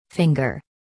Finger.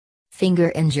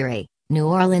 Finger injury, New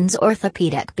Orleans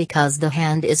orthopedic. Because the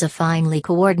hand is a finely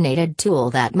coordinated tool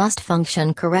that must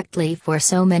function correctly for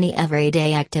so many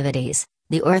everyday activities,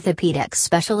 the orthopedic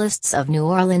specialists of New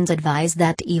Orleans advise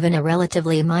that even a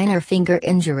relatively minor finger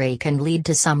injury can lead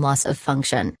to some loss of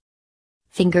function.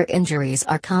 Finger injuries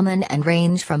are common and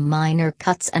range from minor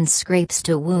cuts and scrapes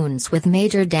to wounds with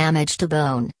major damage to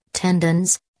bone,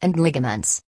 tendons, and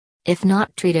ligaments. If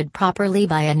not treated properly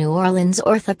by a New Orleans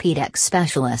orthopedic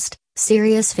specialist,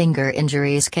 serious finger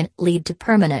injuries can lead to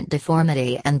permanent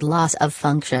deformity and loss of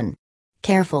function.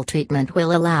 Careful treatment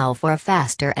will allow for a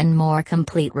faster and more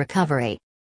complete recovery.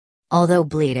 Although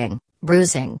bleeding,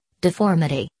 bruising,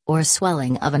 deformity, or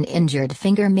swelling of an injured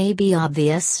finger may be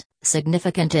obvious,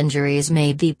 significant injuries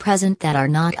may be present that are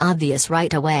not obvious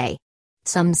right away.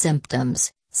 Some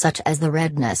symptoms, such as the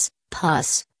redness,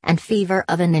 pus, and fever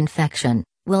of an infection,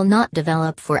 will not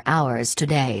develop for hours to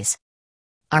days.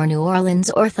 Our New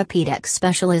Orleans orthopedic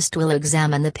specialist will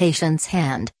examine the patient's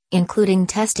hand, including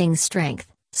testing strength,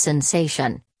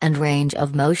 sensation, and range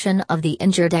of motion of the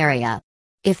injured area.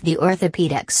 If the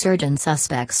orthopedic surgeon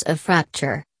suspects a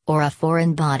fracture, or a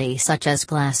foreign body such as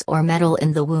glass or metal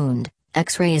in the wound,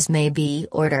 X-rays may be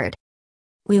ordered.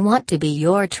 We want to be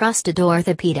your trusted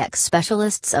orthopedic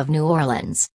specialists of New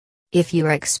Orleans. If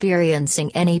you're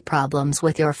experiencing any problems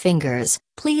with your fingers,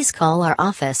 please call our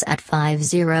office at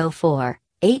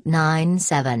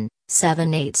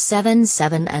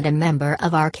 504-897-7877 and a member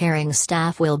of our caring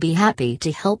staff will be happy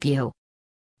to help you.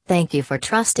 Thank you for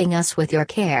trusting us with your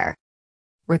care.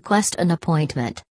 Request an appointment.